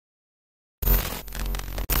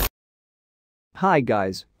Hi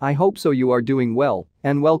guys, I hope so you are doing well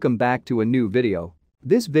and welcome back to a new video.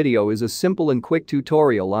 This video is a simple and quick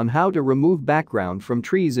tutorial on how to remove background from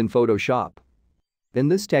trees in Photoshop. In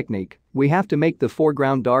this technique, we have to make the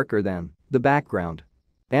foreground darker than the background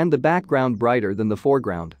and the background brighter than the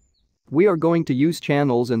foreground. We are going to use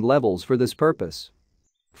channels and levels for this purpose.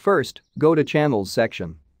 First, go to Channels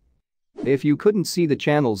section. If you couldn't see the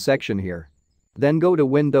Channels section here, then go to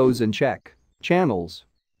Windows and check Channels.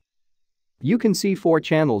 You can see 4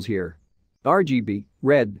 channels here: RGB,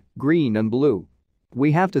 red, green and blue.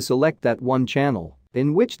 We have to select that one channel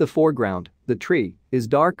in which the foreground, the tree, is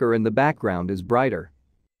darker and the background is brighter.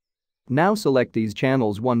 Now select these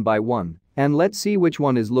channels one by one and let's see which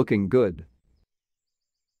one is looking good.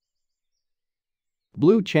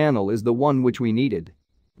 Blue channel is the one which we needed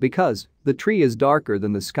because the tree is darker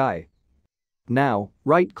than the sky. Now,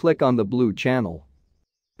 right-click on the blue channel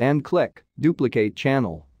and click Duplicate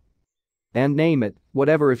Channel and name it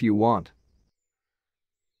whatever if you want.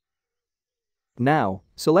 Now,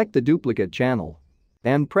 select the duplicate channel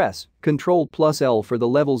and press Ctrl+L for the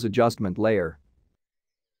levels adjustment layer.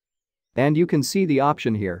 And you can see the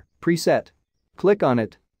option here, Preset. Click on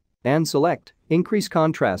it and select Increase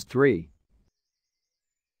Contrast 3.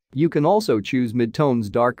 You can also choose midtones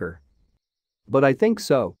darker. But I think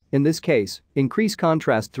so, in this case, Increase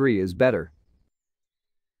Contrast 3 is better.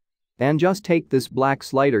 And just take this black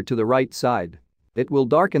slider to the right side. It will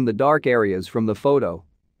darken the dark areas from the photo.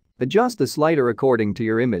 Adjust the slider according to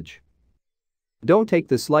your image. Don't take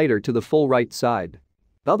the slider to the full right side.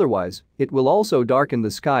 Otherwise, it will also darken the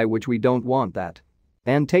sky, which we don't want that.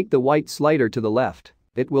 And take the white slider to the left.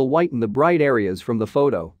 It will whiten the bright areas from the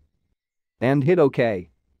photo. And hit OK.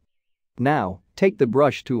 Now, take the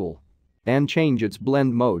brush tool and change its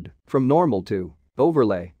blend mode from normal to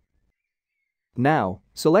overlay. Now,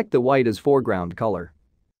 select the white as foreground color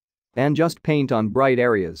and just paint on bright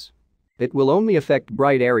areas. It will only affect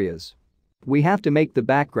bright areas. We have to make the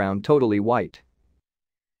background totally white.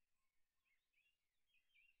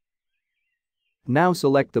 Now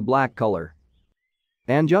select the black color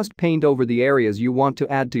and just paint over the areas you want to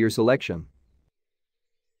add to your selection.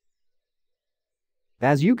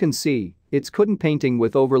 As you can see, it's couldn't painting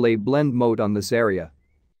with overlay blend mode on this area.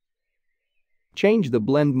 Change the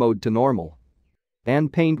blend mode to normal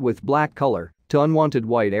and paint with black color to unwanted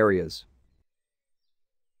white areas.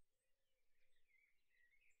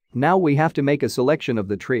 Now we have to make a selection of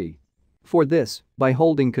the tree. For this, by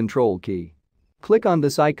holding Ctrl key, click on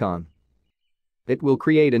this icon. It will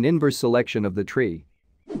create an inverse selection of the tree.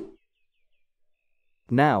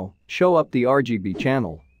 Now, show up the RGB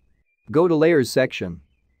channel. Go to Layers section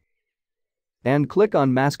and click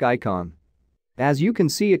on Mask icon. As you can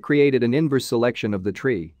see, it created an inverse selection of the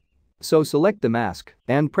tree. So select the mask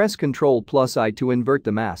and press Ctrl+I to invert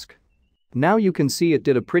the mask. Now you can see it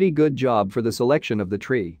did a pretty good job for the selection of the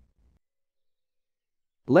tree.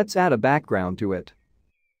 Let's add a background to it.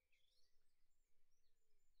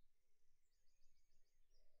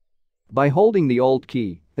 By holding the Alt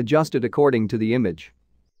key, adjust it according to the image.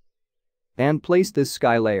 And place this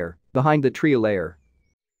sky layer behind the tree layer.